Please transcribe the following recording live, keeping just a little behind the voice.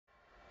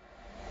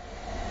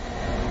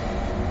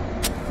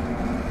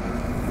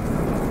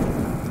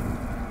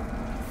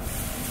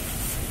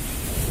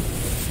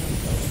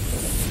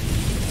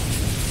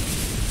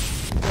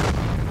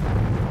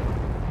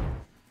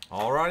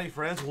righty,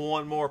 friends.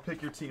 One more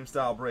pick your team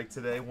style break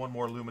today. One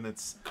more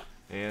Luminance.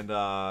 And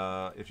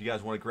if you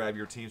guys want to grab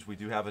your teams, we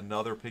do have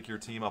another pick your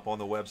team up on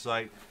the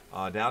website.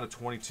 Down to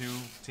 22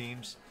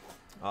 teams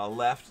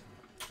left.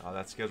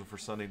 That's scheduled for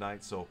Sunday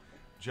night. So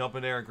jump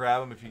in there and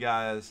grab them if you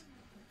guys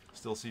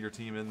still see your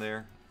team in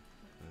there.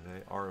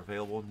 They are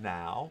available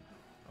now.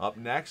 Up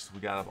next,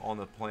 we got on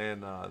the plan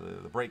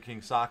the Break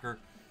King Soccer.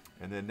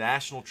 And then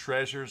National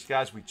Treasures.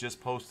 Guys, we just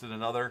posted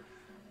another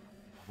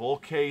full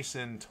case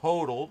in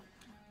total.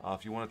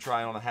 If you want to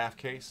try on a half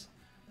case,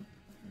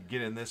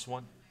 get in this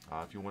one.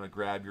 If you want to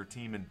grab your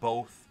team in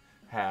both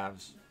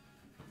halves,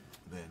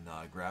 then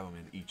grab them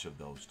in each of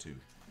those two.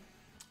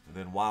 And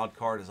then Wild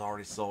Card is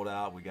already sold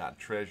out. We got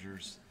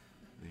Treasures,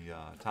 the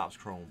Topps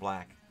Chrome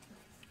Black,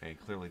 and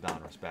clearly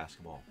Donruss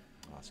Basketball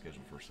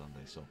scheduled for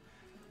Sunday. So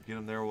get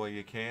them there while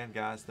you can,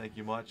 guys. Thank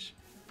you much.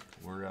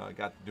 We're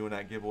doing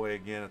that giveaway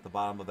again. At the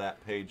bottom of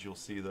that page, you'll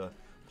see the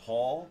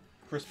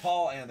Chris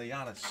Paul, and the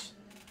Giannis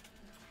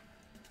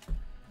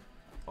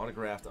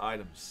autographed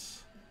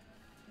items.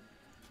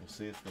 We'll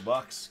see if the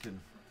Bucks can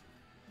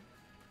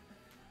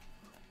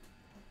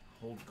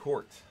hold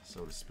court,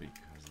 so to speak,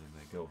 as then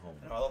they go home.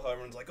 I love how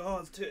everyone's like, "Oh,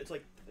 it's too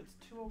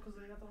old because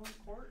they got the home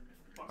court."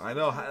 I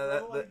know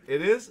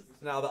it is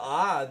now the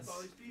odds.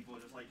 All these people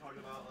just like talking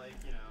about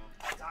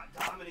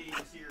dominating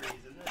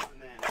series and this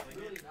and that. Like,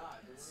 really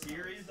not.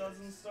 Series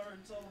doesn't start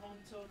until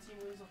a team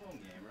wins a home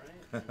game, right?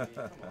 I mean,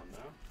 come on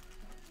now.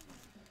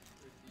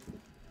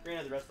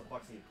 Granted, the rest of the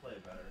Bucks need to play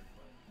better.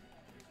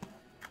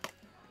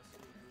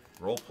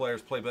 Role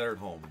players play better at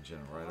home in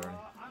general, right, Ernie?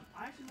 I'm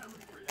actually not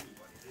looking for anybody.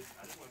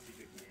 I just want to see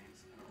good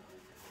games. I don't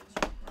really have a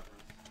strong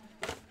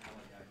preference. I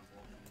like having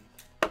both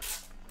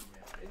games.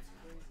 It's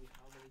crazy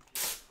how many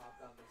people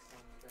popped on the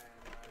Suns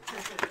bandwagon.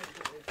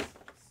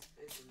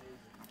 It's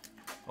amazing.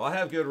 Well, I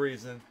have good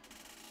reason.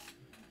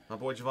 My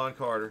boy Javon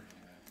Carter,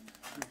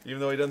 even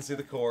though he doesn't see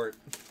the court.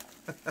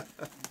 I'm not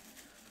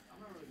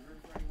really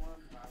rooting for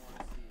anyone, but I want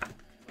to see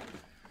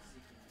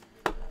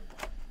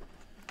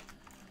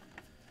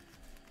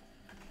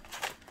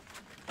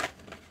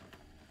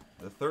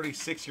The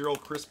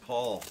 36-year-old Chris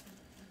Paul.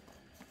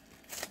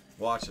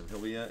 Watch him. He'll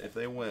be if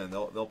they win,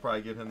 they'll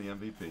probably give him the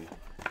MVP.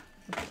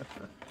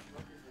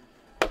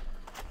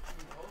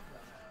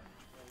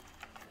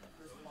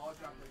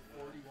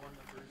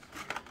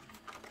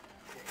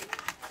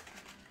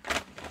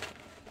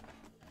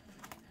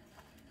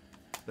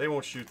 They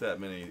won't shoot that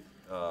many.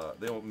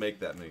 They won't make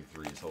that many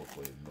threes.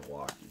 Hopefully in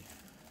Milwaukee.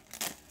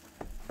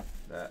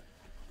 That.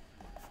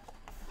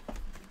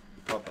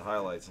 We caught the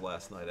highlights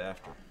last night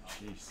after.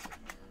 Jeez.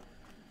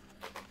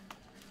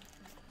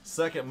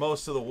 Second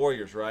most to the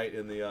Warriors, right,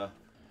 in the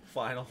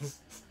finals.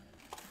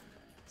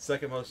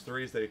 Second most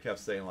threes they kept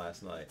saying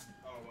last night.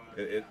 Oh,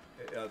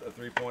 wow. The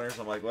three-pointers,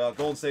 I'm like, well,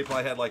 Golden State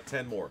probably had like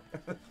 10 more.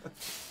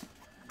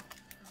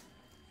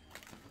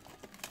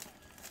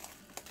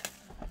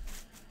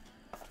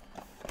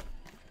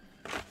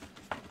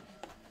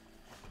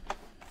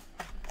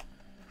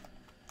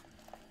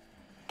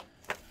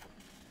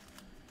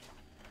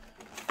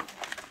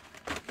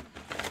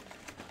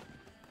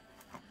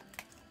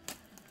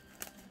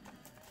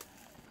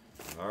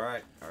 All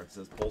right, Art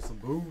says pull some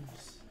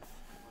booms.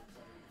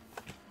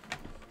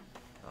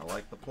 I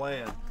like the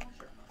plan.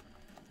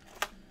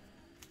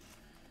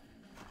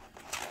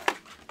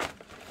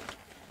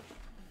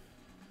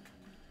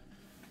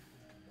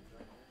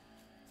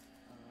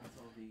 That's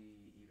all the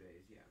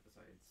eBays, yeah,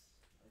 besides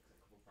like a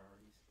couple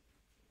priorities.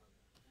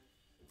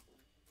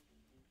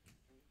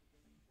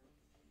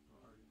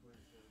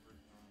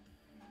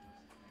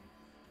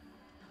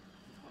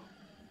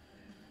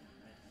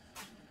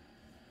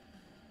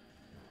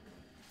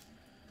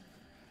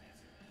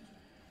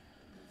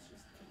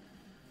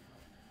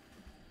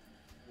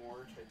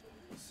 More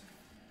typos.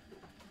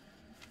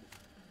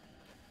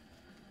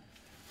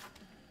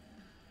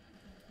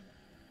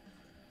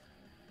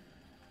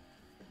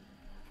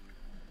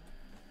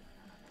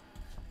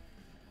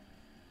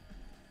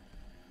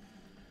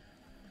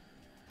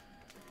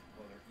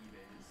 Well, they're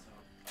eBays, so.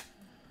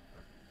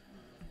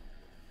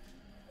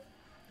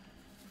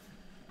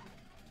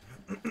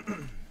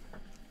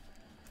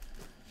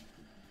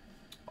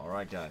 All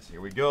right, guys,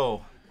 here we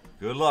go.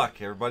 Good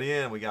luck, everybody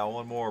in. We got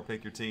one more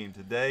pick your team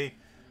today.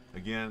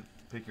 Again,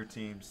 pick your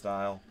team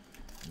style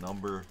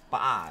number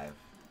 5.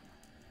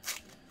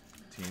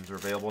 Teams are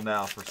available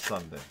now for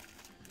Sunday.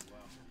 Wow.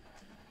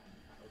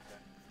 Okay.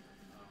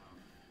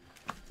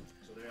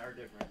 So they are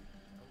different.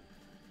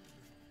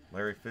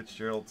 Larry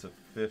Fitzgerald to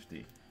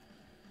 50.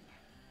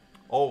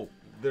 Oh,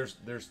 there's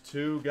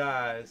two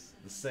guys,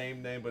 the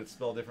same name, but it's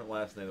spelled different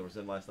last name that was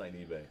in last night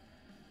in eBay.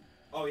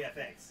 Oh yeah,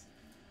 thanks.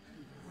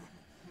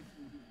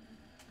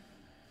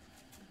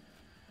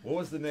 What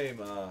was the name?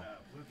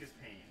 Lucas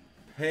Payne.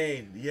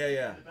 Payne.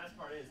 Yeah. The best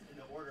part is, in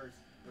the orders,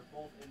 they're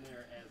both in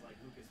there as like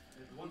Lucas.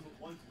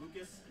 One's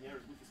Lucas and the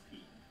other's Lucas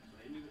P. So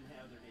they didn't even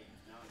have their names.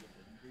 Now I get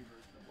the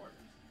reverse of the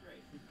orders.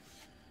 Great.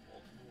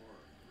 Baltimore,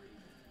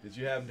 Ravens. Did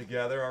you have them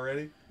together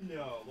already?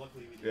 No,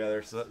 luckily we didn't.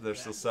 Yeah, they're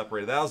still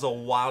separated. That was the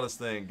wildest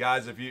thing,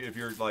 guys. If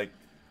you're like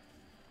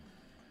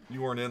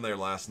You weren't in there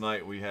last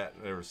night.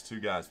 There was 2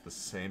 guys with the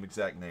same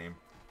exact name.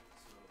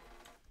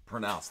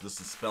 Pronounced. The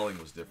spelling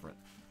was different.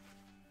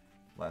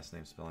 Last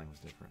name spelling was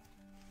different.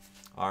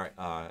 All right,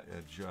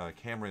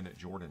 Cameron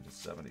Jordan to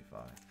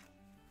 75.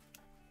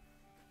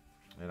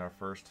 And our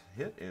first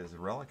hit is a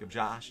relic of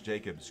Josh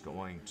Jacobs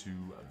going to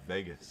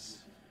Vegas.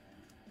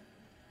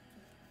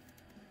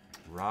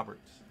 Robert,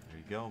 there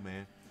you go,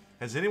 man.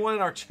 Has anyone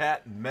in our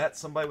chat met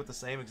somebody with the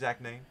same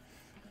exact name?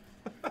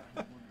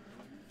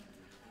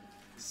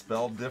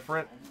 Spelled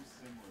different?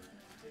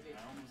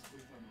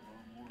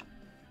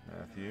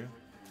 Matthew.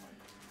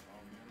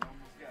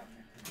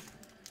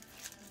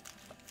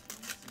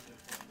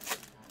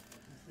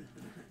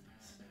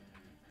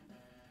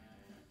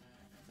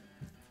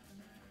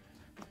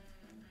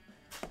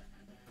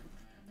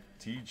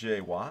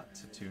 TJ Watt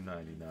to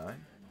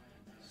 299.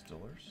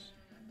 Stillers.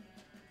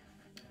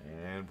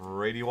 And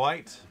Brady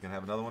White. Gonna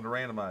have another one to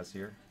randomize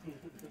here.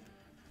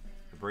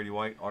 The Brady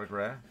White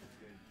autograph.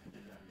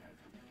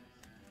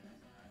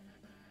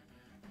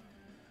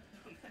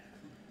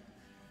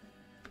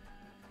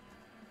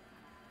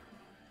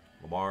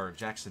 Lamar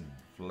Jackson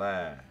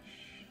Flash.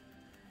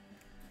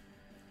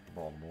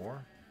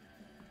 Baltimore.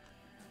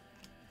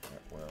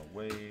 Atwell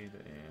Wade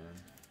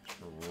and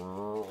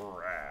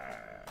Trask.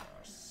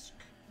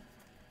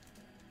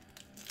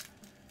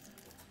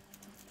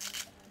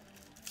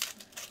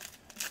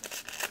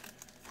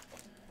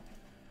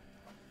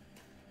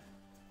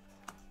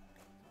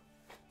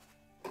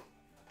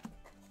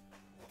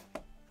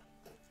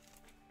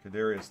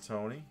 Kadarius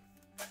Toney.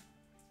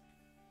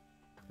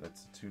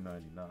 That's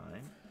 $2.99.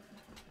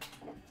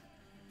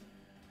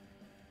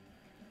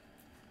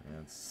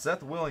 And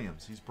Seth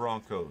Williams, he's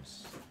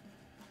Broncos.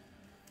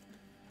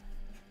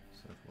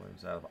 Seth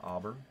Williams out of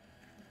Auburn.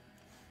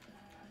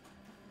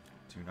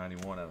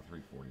 $2.91 out of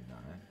 $3.49.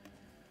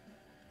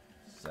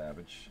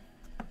 Savage.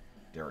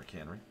 Derrick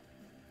Henry.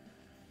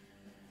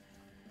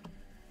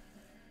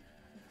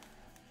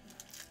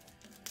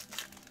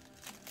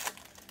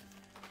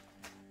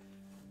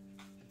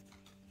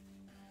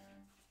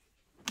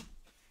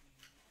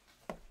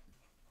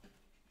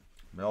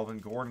 Melvin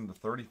Gordon to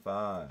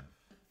 35.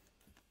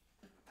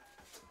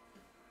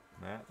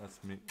 Matt, that's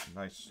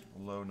nice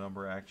low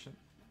number action.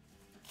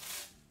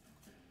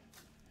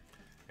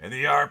 And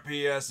the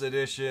RPS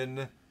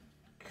edition,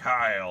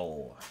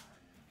 Kyle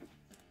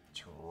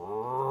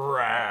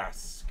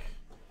Trask.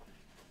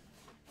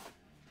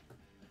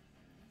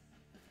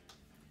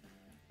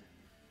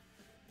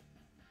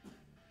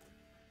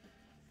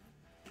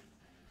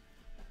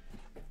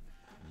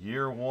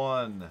 Year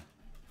 1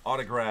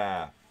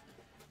 autograph.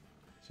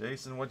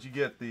 Jason, what'd you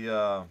get?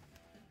 The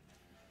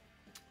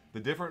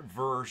different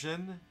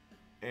version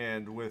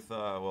and with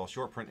well,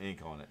 short print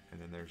ink on it,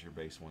 and then there's your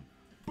base one.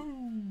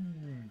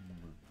 Boom.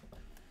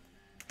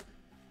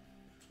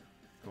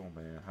 Cool,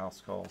 man.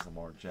 House calls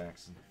Lamar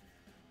Jackson.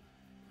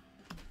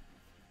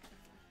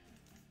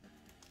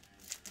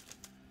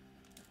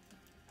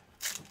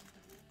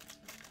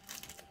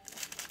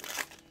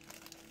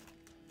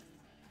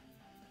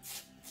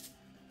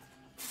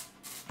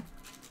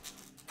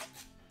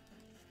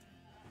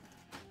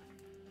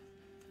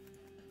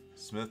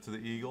 Smith to the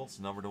Eagles,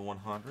 number to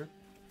 100.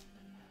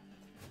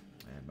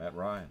 And Matt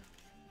Ryan.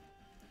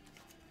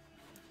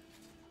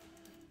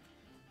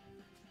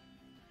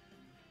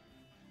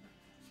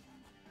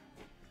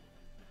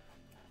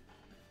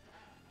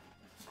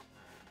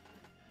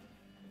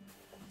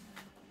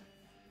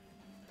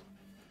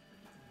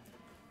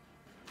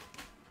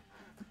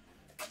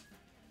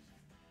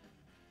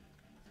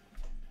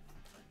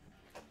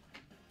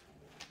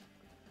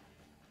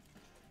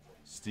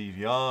 Steve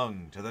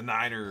Young to the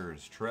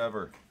Niners,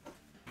 Trevor.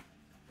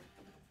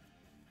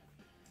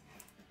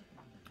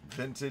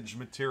 Vintage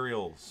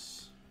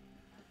Materials.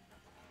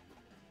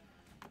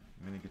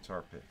 Mini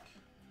guitar pick.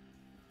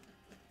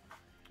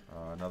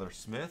 Another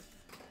Smith.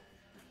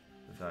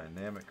 The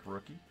dynamic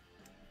rookie.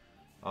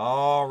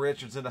 Oh,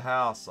 Richard's in the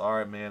house. All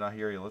right, man, I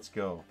hear you. Let's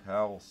go.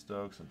 Powell,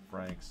 Stokes, and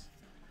Franks.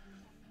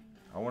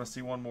 I want to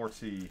see one more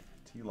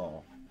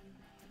T-Law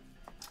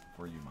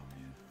for you, my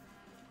man.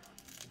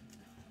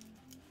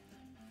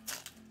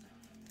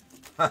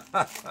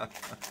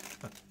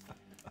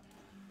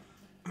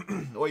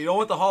 Well, you don't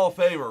want the Hall of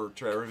Famer,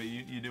 Trevor, but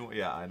you do.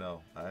 Yeah, I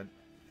know.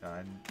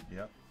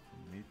 Yep.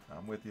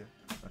 I'm with you.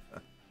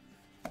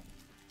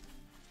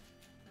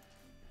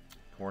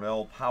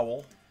 Cornell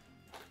Powell.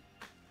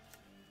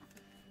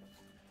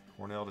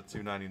 Cornell to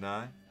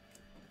 $2.99.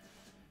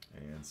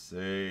 And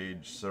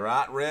Sage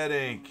Surratt Red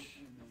Ink.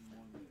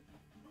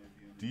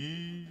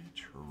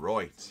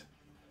 Detroit.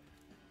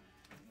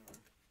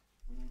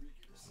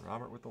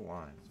 Robert with the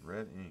lines.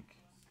 Red ink.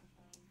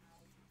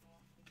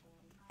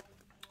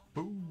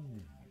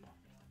 Boom.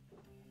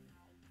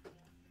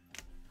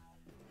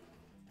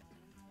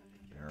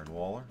 Darren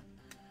Waller.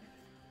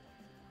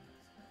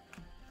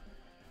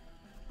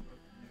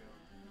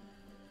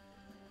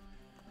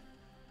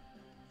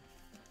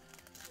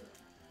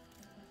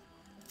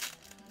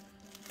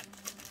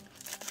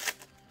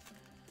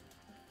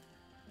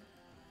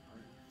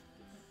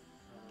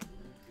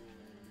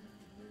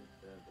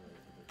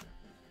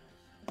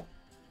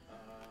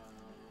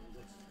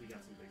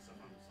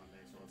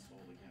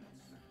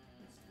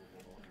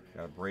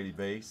 Got a Brady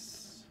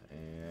base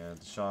and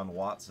Deshaun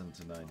Watson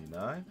to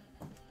 99.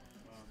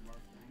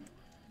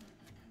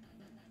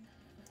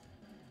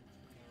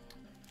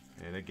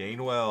 And a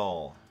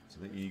Gainwell to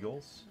the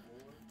Eagles.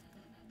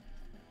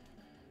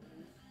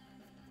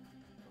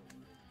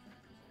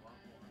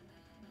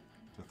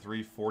 To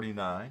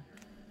 349.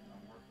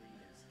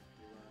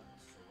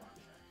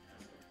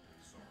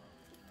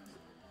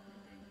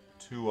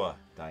 Tua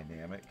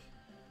dynamic.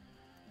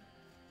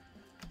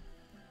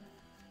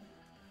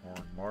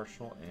 Warren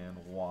Marshall and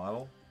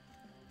Waddle.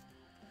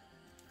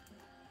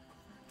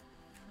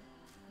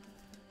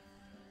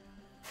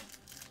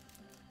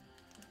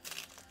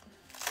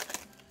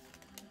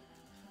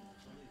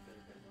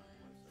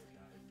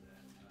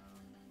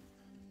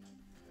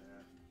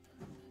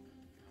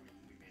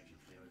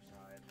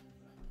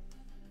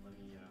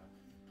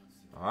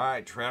 All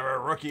right, Trevor,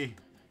 rookie.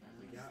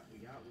 We got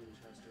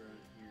Winchester on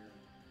here.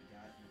 We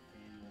got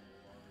Nathaniel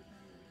Large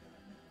here.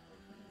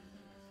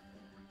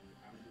 We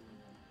got I'm doing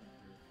one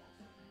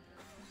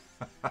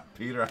here also.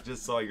 Peter, I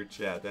just saw your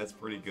chat. That's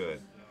pretty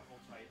good. Hold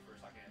tight for a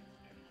second.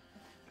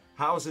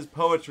 How is his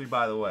poetry,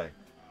 by the way?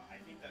 I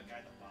think that guy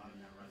at the bottom,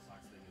 that Red Sox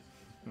thing,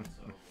 is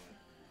also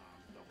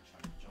double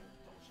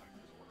check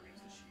his order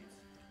against the sheets.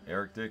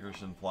 Eric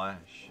Dickerson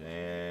flash.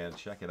 And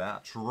check it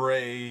out.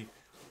 Trey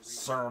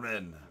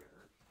Sermon.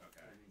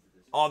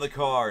 On the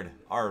card,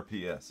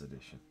 RPS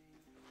edition.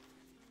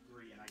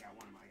 And I got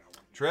one.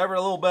 Trevor,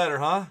 a little better,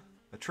 huh?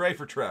 A tray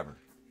for Trevor.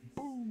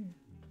 Boom.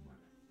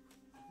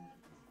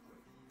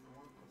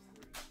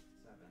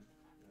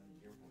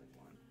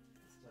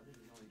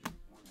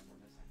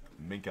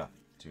 Minka,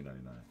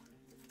 $2.99.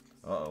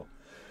 Uh-oh.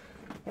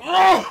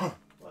 Oh!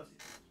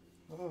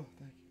 Oh,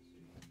 thank you.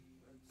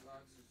 Red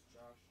Sox is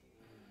Josh.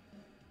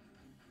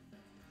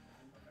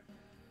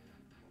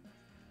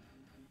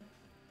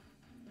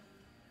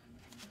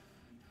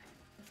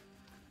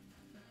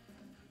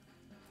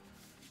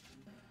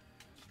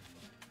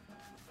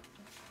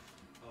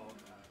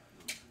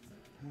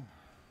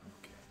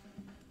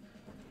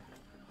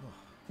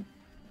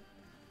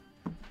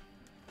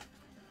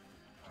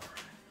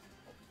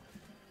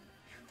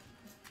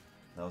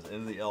 That was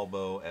into the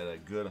elbow at a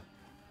good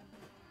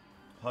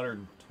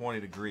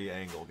 120-degree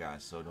angle,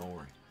 guys, so don't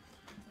worry.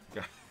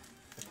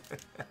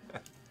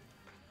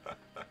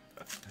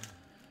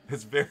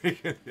 It's very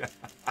good.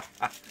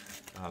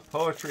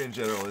 Poetry in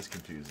general is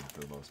confusing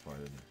for the most part,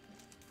 isn't it?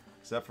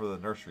 Except for the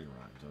nursery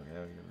rhymes,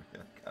 okay?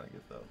 You gotta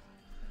get those.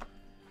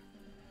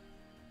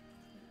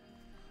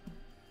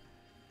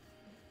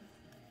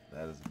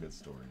 That is a good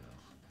story, though.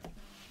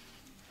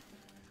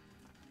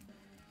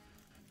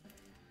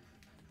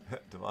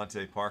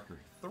 Devontae Parker.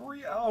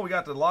 3. Oh, we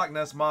got the Loch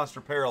Ness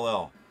Monster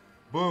parallel.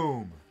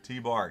 Boom.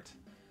 T-Bart.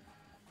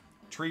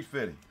 Tree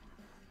Fitty.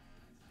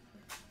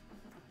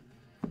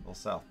 Little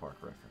South Park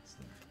reference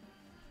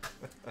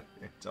there.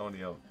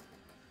 Antonio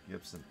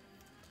Gibson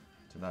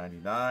to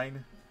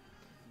 99.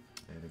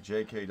 And a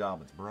J.K.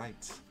 Dobbins.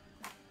 Bright.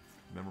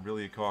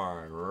 Memorabilia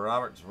card.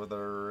 Roberts with the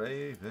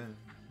Ravens.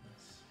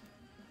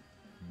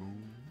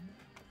 Boom.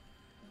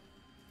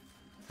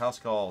 House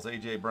calls.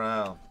 A.J.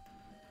 Brown.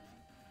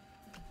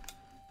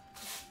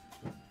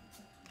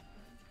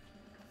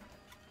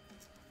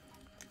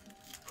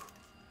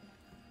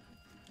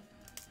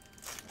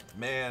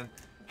 Man,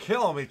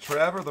 killing me,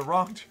 Trevor. The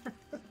wrong trade.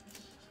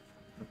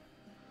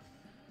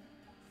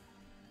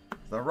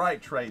 The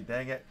right trade,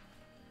 dang it.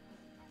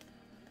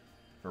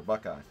 For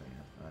Buckeye fan,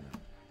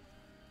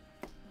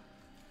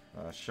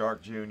 I know.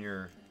 Shark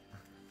Jr.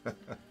 to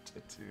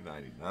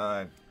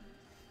 $2.99.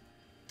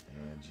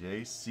 And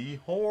J.C.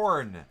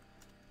 Horn.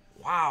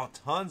 Wow,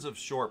 tons of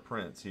short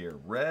prints here.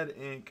 Red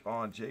ink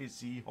on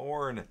J.C.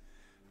 Horn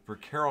for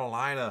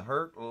Carolina.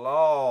 Hurt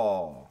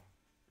Law.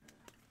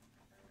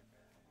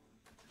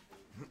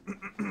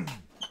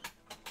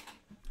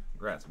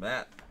 Congrats,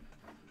 Matt.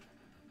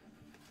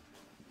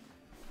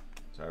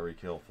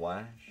 Tyreek Hill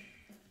flash.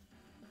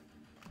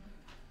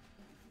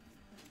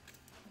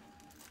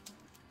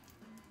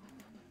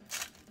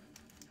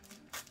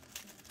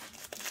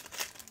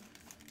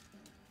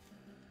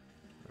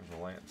 There's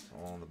a Lance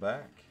on the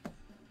back.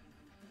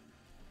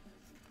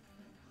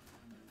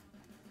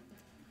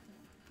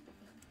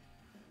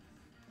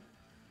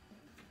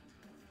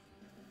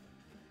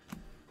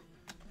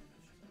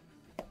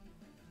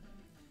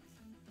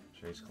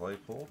 Chase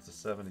Claypool to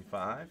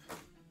 75.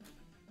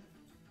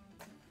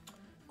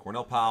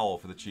 Cornell Powell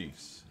for the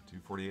Chiefs.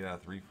 248 out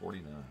of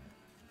 349.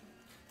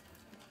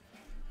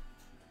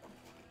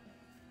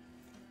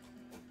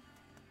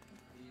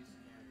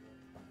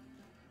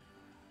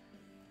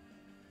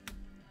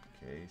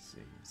 KC.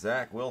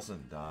 Zach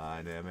Wilson,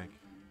 dynamic.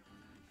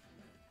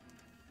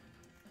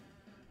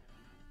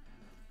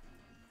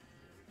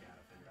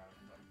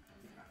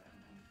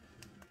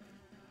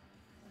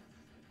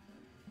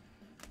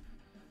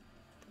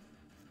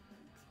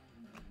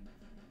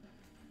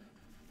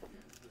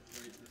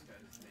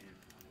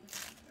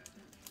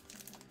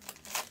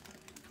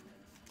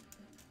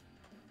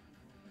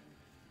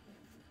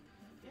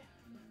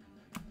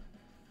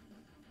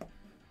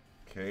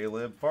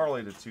 Caleb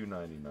Farley to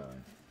 299.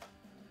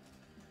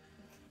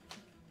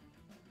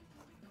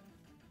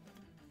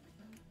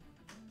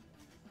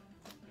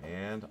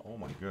 And, oh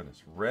my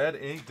goodness, red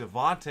ink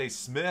Devontae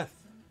Smith.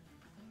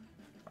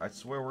 I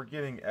swear we're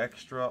getting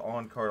extra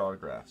on-card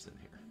autographs in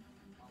here.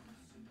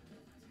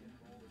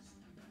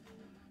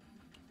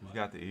 Who's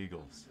got the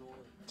Eagles?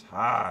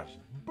 Taj.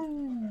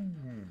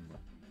 Boom.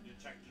 Just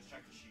check the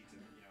sheets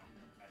and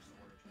match the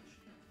order to the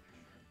sheet.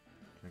 Make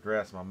sure.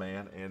 Congrats, my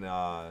man. And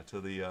to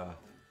the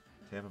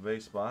Tampa Bay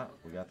spot,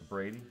 we got the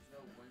Brady.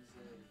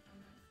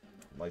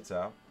 Lights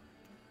out.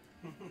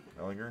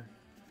 Ellinger.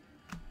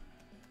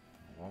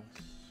 Moss.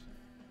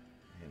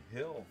 And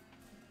Hill.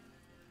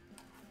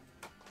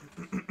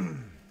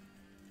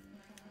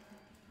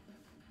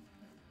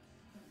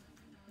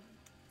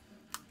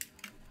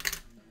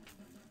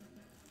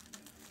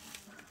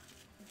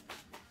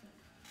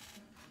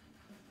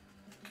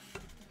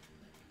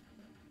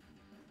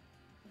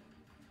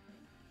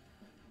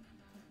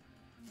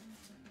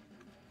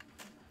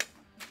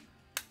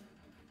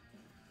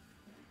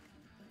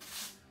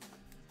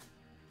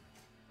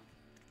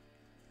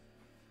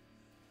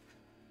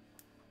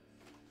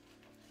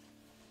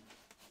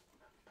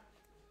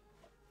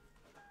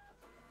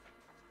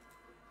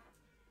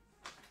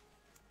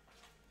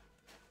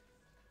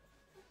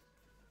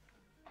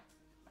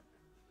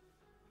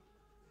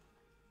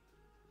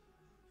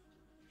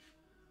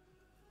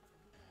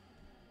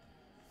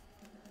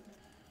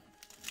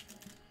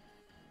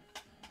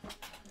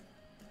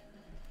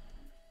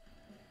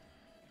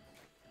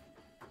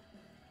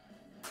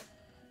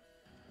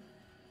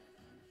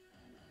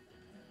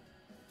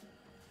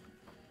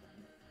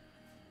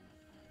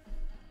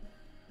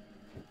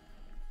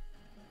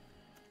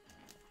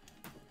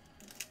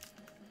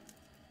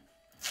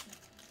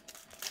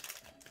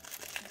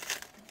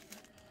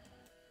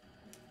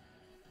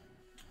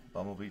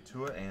 Bumblebee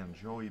Tua and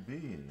Joey B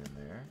in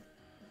there.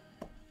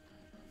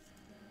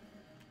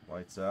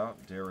 Lights out.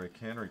 Derrick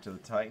Henry to the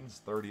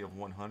Titans, 30 of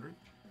 100.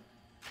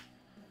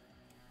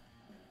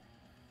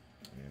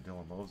 And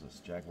Dylan Moses,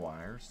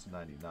 Jaguars,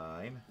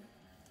 99.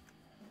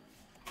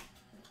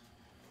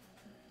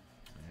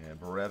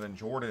 And Brevin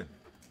Jordan.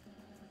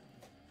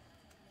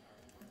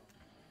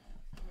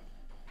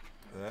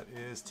 That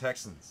is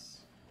Texans.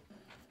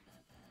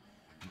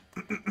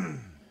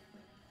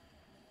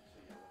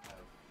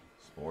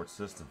 Sports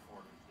System.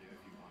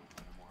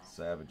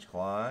 Savage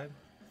Clyde.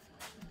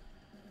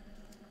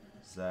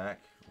 Zach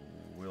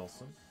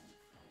Wilson.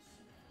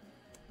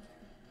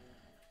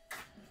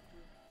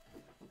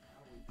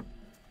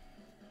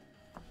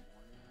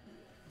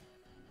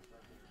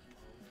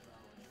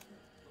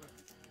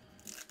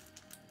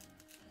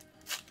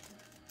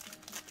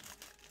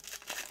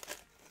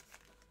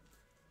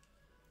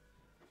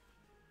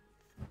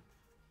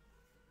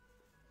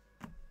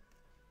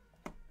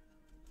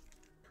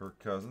 Kirk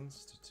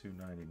Cousins to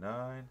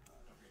 299.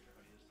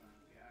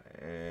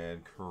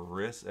 And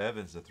Chris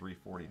Evans to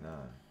 349.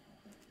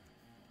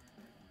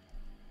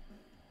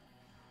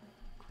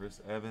 Chris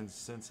Evans,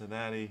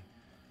 Cincinnati.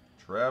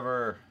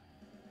 Trevor.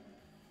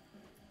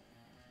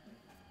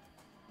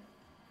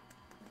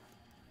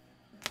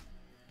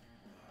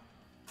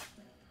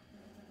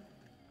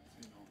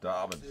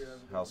 Dobbins.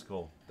 House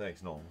Cole.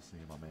 Thanks, Noel. We'll see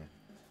you, my man.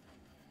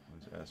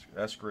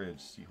 Eskridge,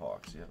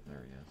 Seahawks. Yep,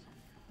 there he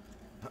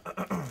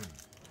is.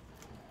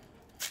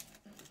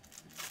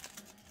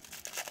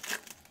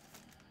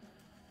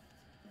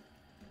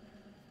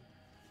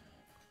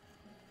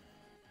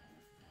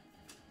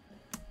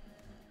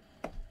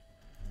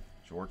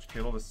 George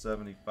Kittle to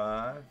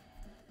 75.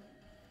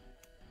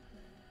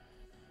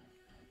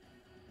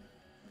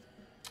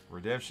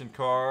 Redemption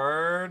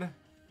card.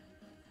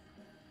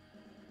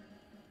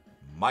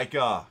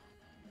 Micah.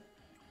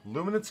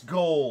 Luminance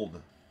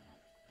Gold.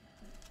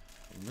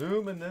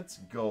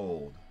 Luminance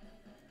Gold.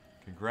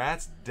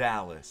 Congrats,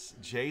 Dallas.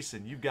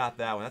 Jason, you got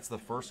that one. That's the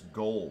first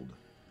gold.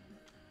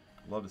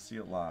 Love to see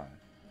it live.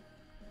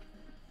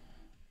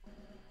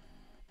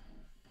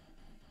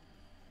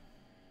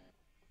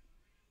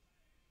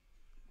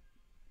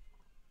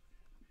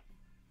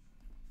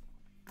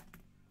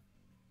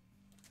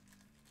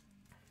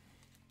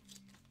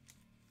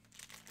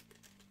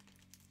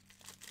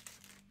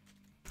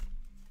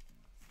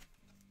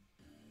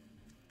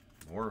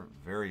 More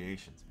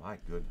variations, my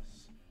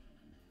goodness.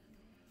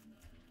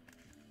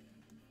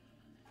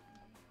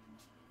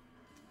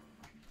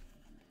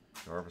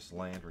 Jarvis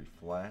Landry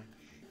Flash.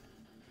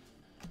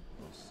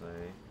 Jose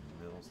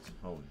Mills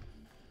Tony.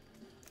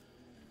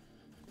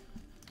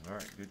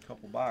 Alright, good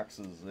couple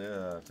boxes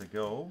to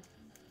go.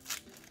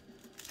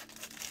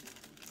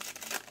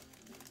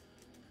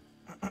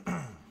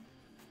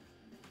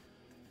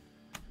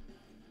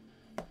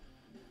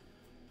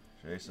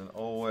 Jason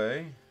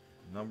Owe,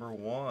 number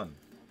 1.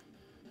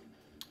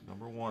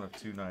 Number 1 of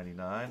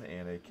 299,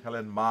 and a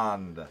Kellen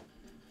Mond to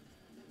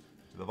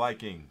the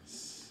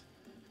Vikings.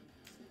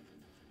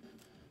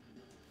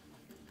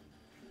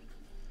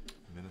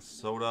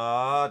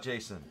 Minnesota,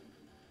 Jason.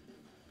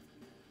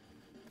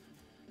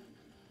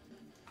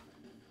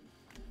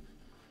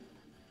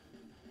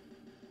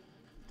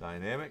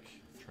 Dynamic,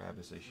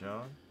 Travis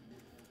Ashawn.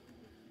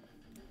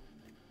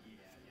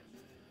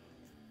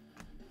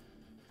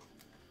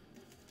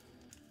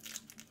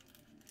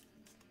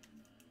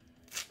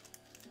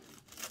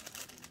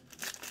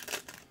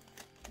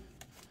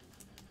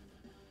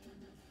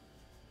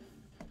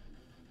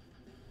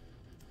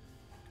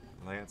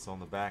 Lance on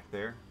the back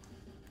there.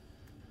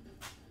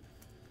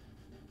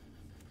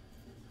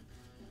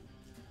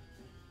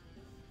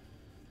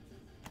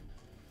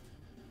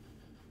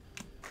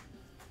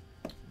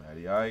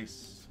 Matty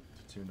Ice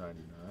to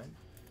 299.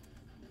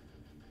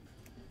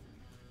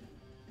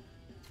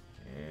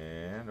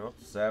 And oh,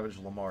 Savage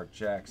Lamar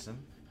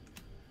Jackson.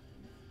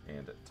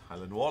 And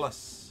Tylan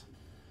Wallace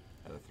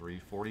at a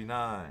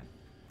 349.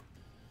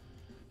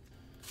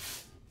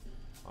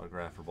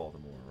 Autograph for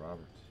Baltimore,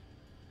 Robert.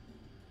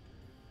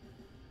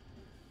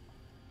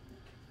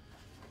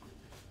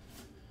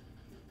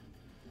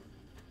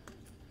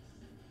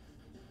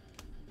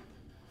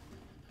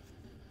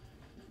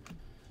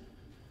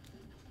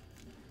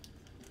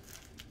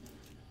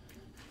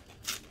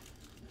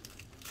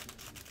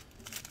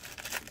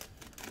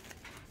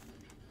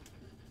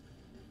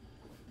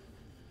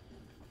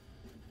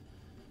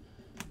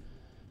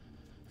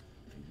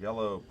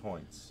 Yellow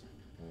points,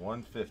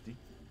 150.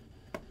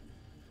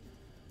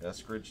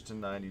 Eskridge to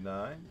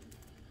 99.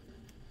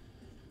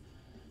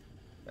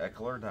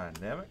 Eckler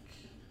Dynamic.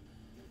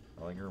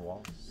 Ellinger,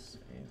 Wallace,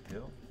 and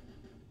Hill.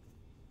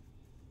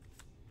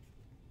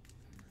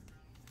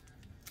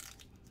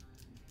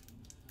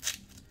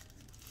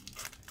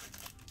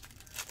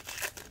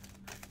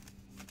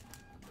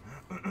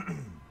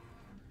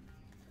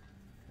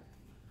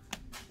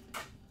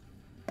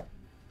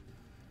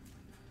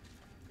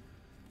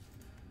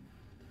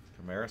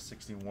 Kamara,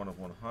 61 of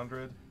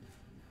 100.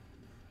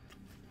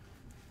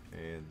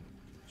 And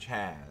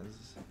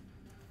Chaz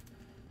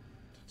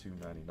to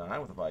 299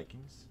 with the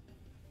Vikings.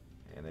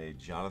 And a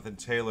Jonathan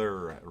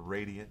Taylor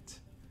Radiant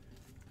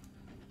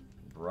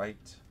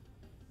Bright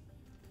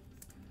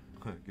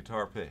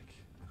guitar pick.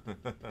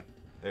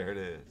 There it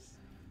is.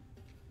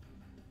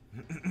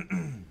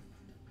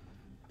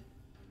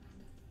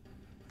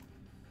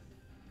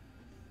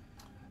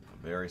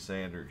 Barry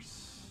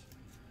Sanders.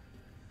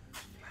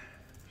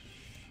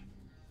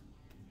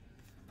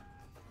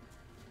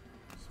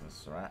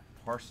 Smith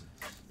Parsons.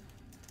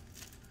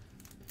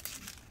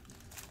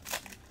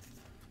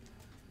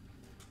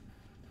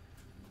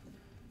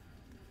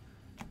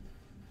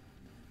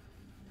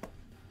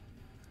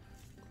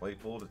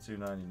 Claypool to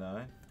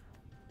 299.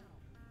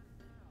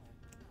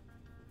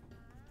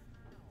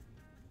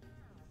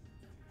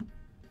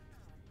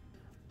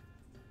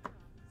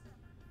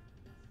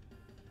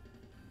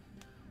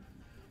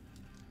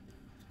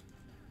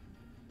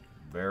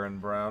 Baron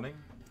Browning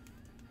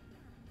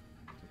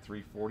to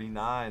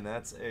 349.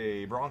 That's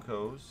a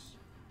Broncos.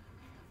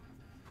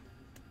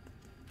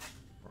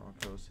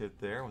 Broncos hit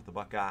there with the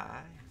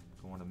Buckeye.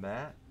 Going to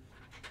Matt.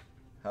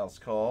 House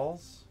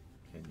Calls.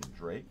 Kenyon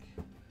Drake.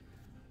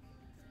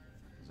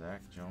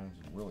 Zach Jones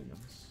and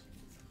Williams.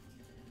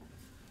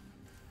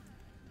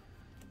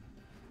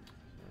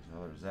 There's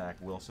another Zach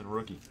Wilson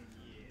rookie.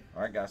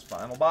 All right, guys,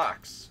 final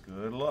box.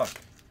 Good luck.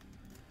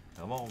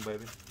 Come on,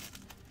 baby.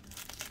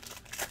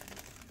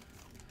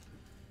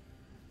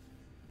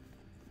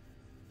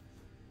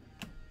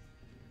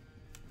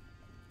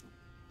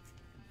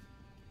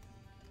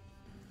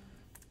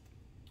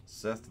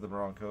 Seth to the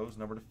Broncos,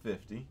 number to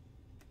 50.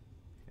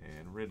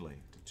 And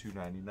Ridley to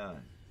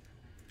 299.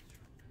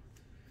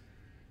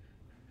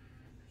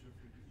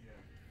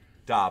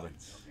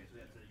 Dobbins. Okay, so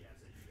that's a, yeah,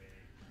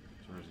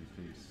 it's a Jersey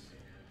piece.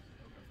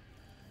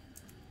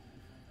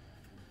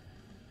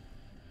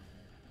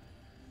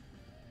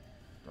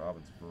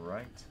 Dobbins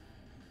Bright.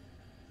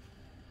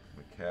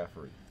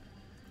 McCaffrey.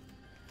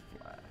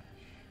 Flash.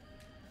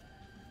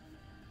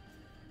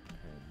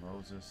 And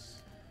Moses.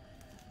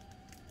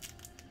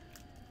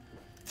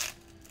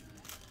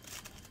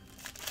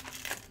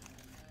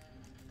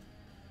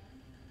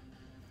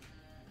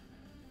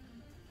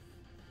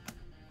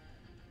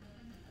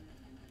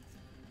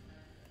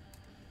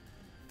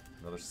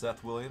 Another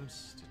Seth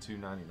Williams to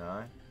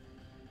 299.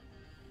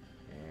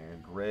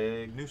 And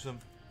Greg Newsome.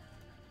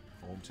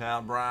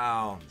 Hometown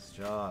Browns.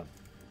 John.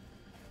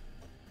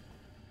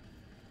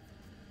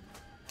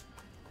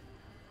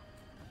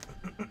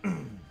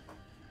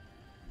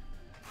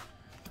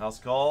 House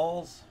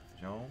Calls.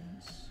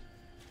 Jones.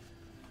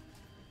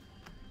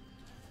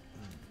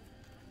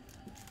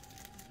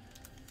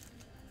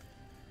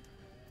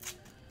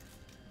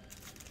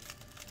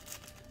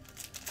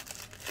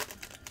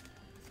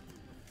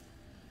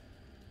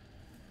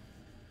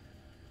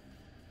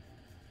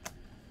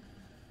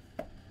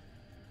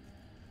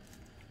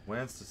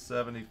 Wentz to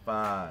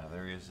 75.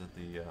 There he is at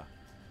the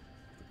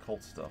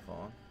Colt stuff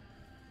on.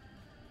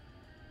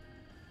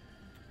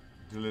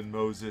 Dylan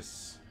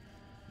Moses,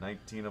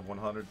 19 of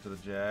 100 to the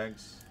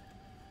Jags.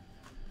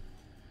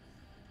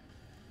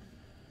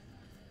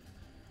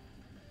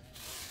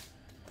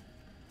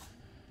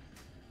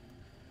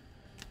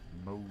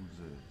 Moses.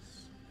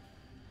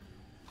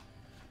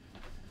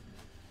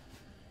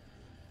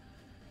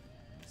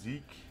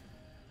 Zeke,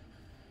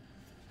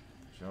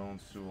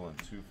 Jones, Sewell, and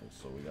Tufel.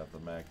 So we got the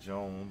Mac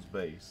Jones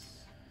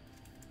base.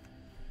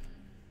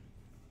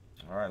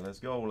 All right, let's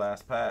go.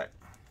 Last pack.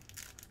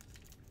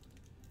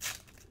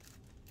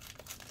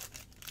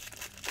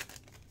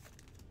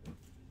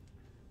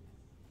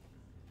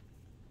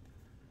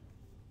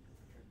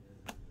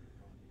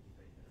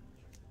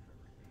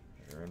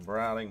 Aaron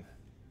Browning.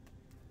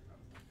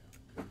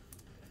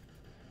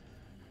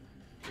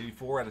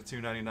 84 out of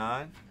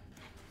 299.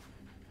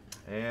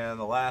 And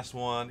the last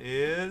one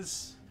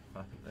is,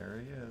 there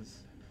he is,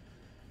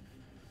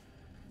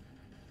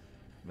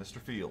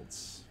 Mr.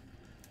 Fields.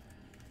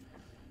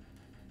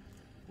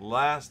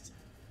 Last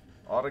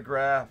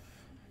autograph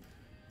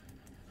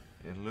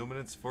in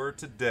Luminance for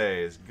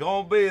today is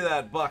going to be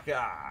that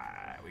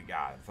Buckeye. We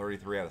got it,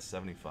 33 out of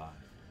 75.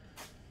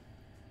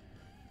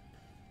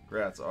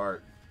 Congrats,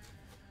 Art.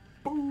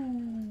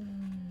 Boom.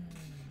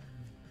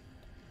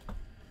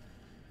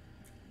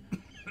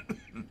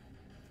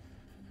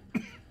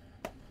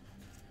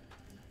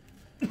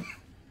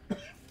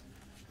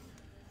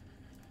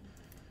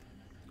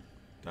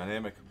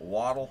 Dynamic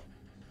Waddle,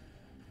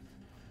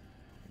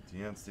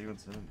 Deion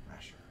Stevenson, and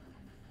Masher.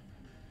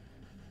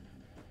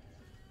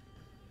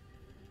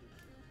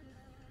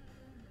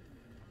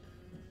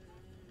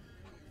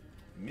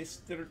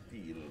 Mr.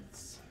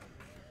 Fields.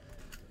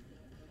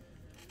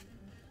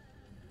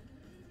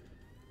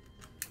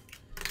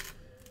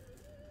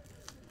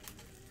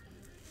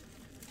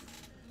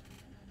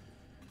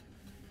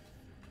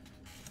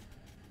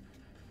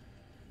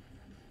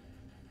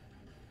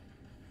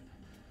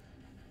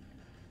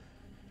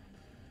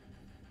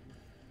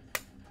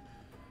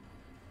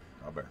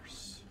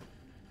 Bears.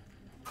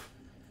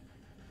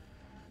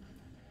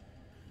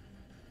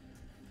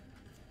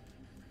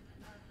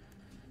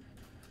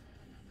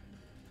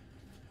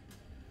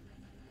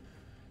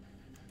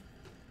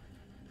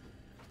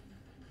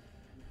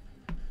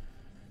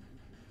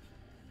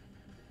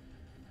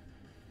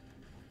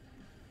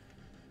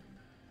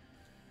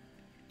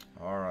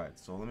 All right,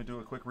 so let me do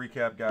a quick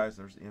recap, guys.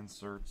 There's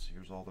inserts.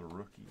 Here's all the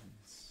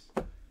rookies.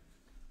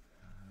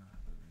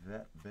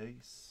 Vet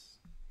base.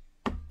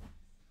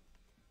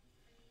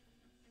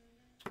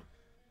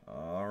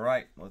 All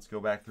right, let's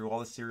go back through all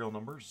the serial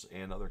numbers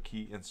and other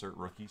key insert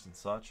rookies and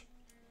such,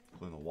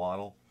 including the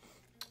Waddle,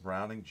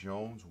 Browning,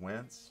 Jones,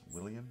 Wentz,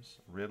 Williams,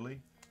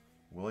 Ridley,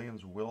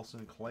 Williams,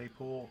 Wilson,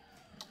 Claypool,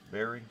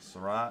 Berry,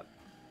 Surratt,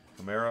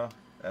 Kamara,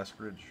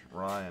 Eskridge,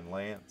 Ryan,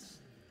 Lance,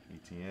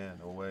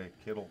 Etienne, Owe,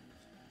 Kittle,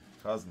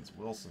 Cousins,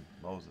 Wilson,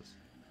 Moses,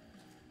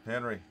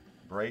 Henry,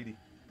 Brady,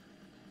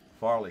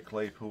 Farley,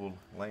 Claypool,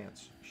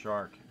 Lance,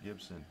 Shark,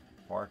 Gibson,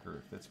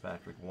 Parker,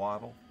 Fitzpatrick,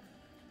 Waddle,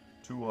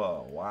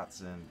 Tua,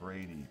 Watson,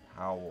 Brady,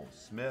 Powell,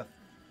 Smith,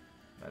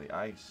 Matty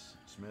Ice,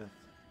 Smith,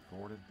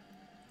 Gordon,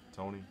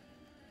 Tony,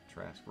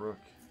 Trask Brook,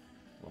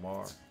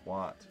 Lamar,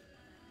 Watt,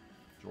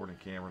 Jordan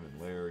Cameron,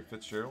 and Larry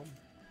Fitzgerald.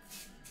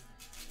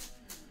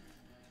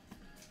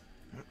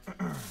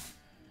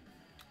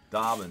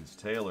 Dobbins,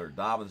 Taylor,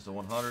 Dobbins to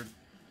 100.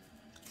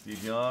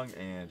 Steve Young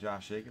and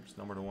Josh Jacobs,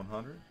 number to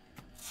 100.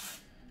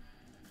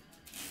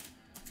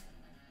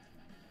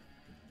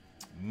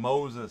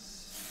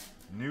 Moses,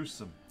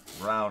 Newsom,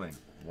 Browning,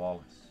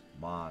 Wallace,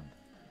 Mond,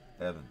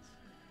 Evans,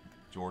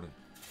 Jordan,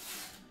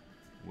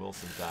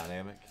 Wilson,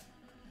 Dynamic,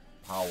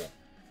 Powell,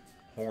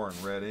 Horn,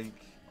 Red Ink,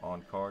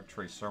 on card,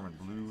 Trey Sermon,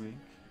 Blue Ink,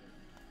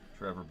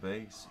 Trevor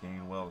Bates,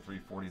 Gainwell to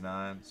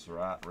 349,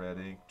 Surratt, Red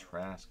Ink,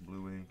 Trask,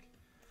 Blue Ink,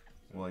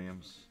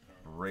 Williams,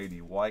 Brady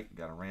White,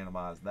 got to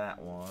randomize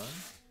that one.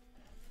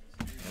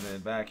 And then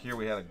back here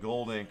we had a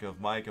gold ink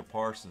of Micah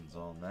Parsons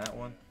on that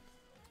one.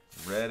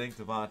 Red ink,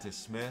 Devontae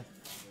Smith.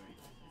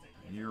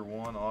 Year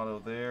one auto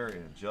there,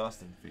 and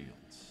Justin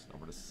Fields,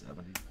 number to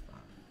 75.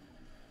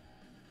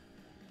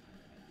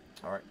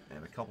 All right,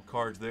 and a couple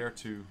cards there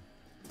to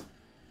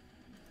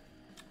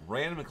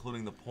random,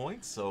 including the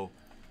points. So,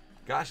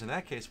 gosh, in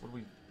that case, what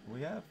do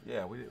we have?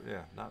 Yeah,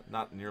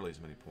 not nearly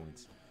as many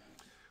points.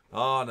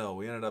 Oh no,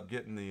 we ended up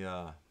getting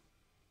the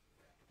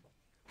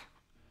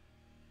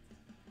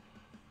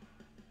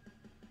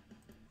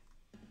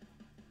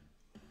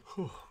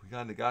we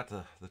kind of got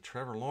the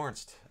Trevor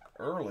Lawrence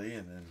early,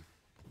 and then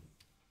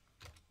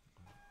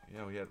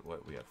yeah, we had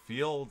what? We had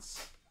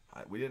Fields.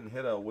 We didn't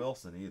hit a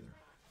Wilson either.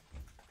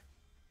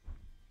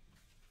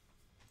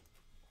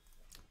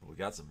 We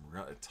got some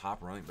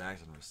top running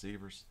backs and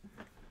receivers.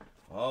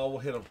 Oh, we'll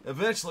hit them.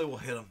 Eventually, we'll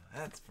hit them.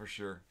 That's for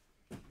sure.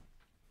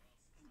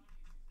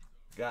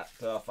 Got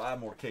 5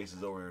 more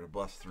cases over here to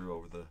bust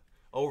through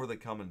over the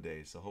coming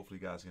days. So hopefully,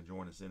 you guys can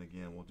join us in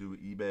again. We'll do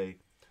eBay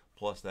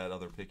plus that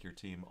other pick your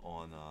team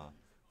on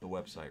the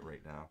website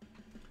right now.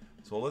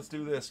 So let's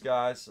do this,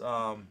 guys.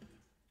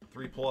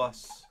 3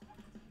 plus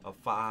of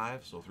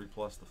 5, so 3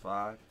 plus the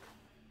 5,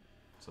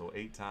 so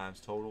 8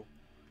 times total.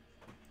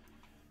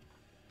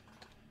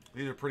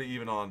 These are pretty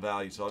even on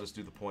value, so I'll just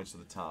do the points to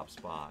the top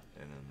spot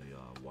and then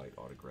the white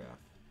autograph,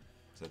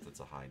 since it's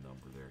a high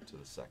number there, to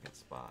the second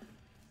spot.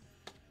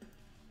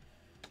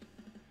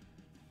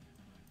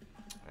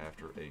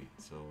 After 8,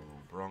 so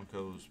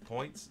Broncos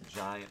points,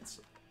 Giants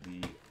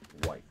the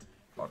white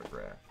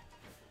autograph.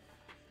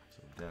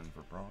 So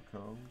Denver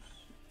Broncos.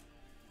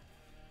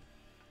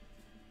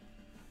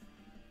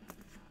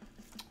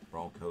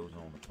 Broncos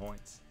on the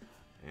points.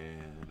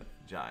 And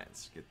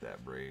Giants get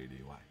that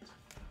Brady White.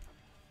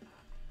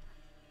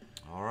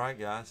 All right,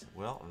 guys.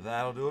 Well,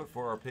 that'll do it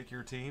for our Pick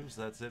Your Teams.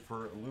 That's it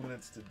for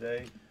Luminance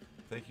today.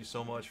 Thank you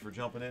so much for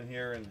jumping in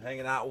here and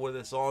hanging out with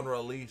us on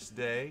release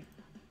day.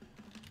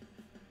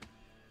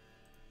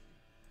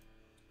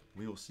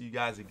 We will see you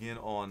guys again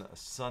on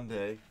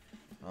Sunday.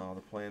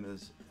 The plan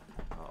is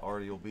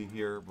Artie will be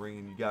here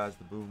bringing you guys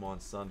the boom on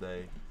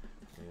Sunday.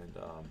 And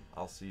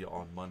I'll see you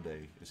on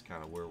Monday is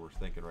kind of where we're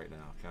thinking right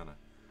now. Kind of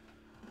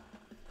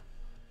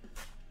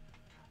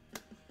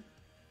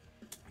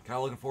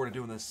looking forward to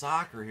doing the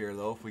soccer here,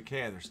 though, if we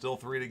can. There's still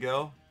 3 to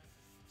go.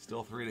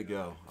 Still 3 to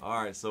go.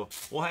 All right, so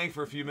we'll hang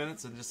for a few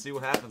minutes and just see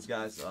what happens,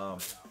 guys.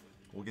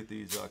 We'll get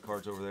these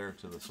cards over there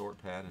to the sort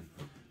pad, and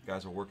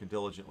guys are working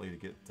diligently to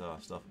get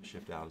stuff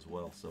shipped out as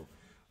well. So,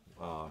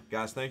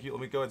 guys, thank you. Let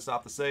me go ahead and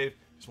stop the save.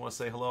 Just want to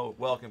say hello,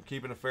 welcome,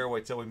 keeping it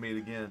fairway till we meet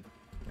again.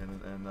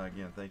 And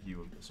again, thank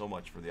you so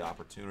much for the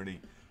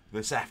opportunity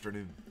this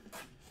afternoon.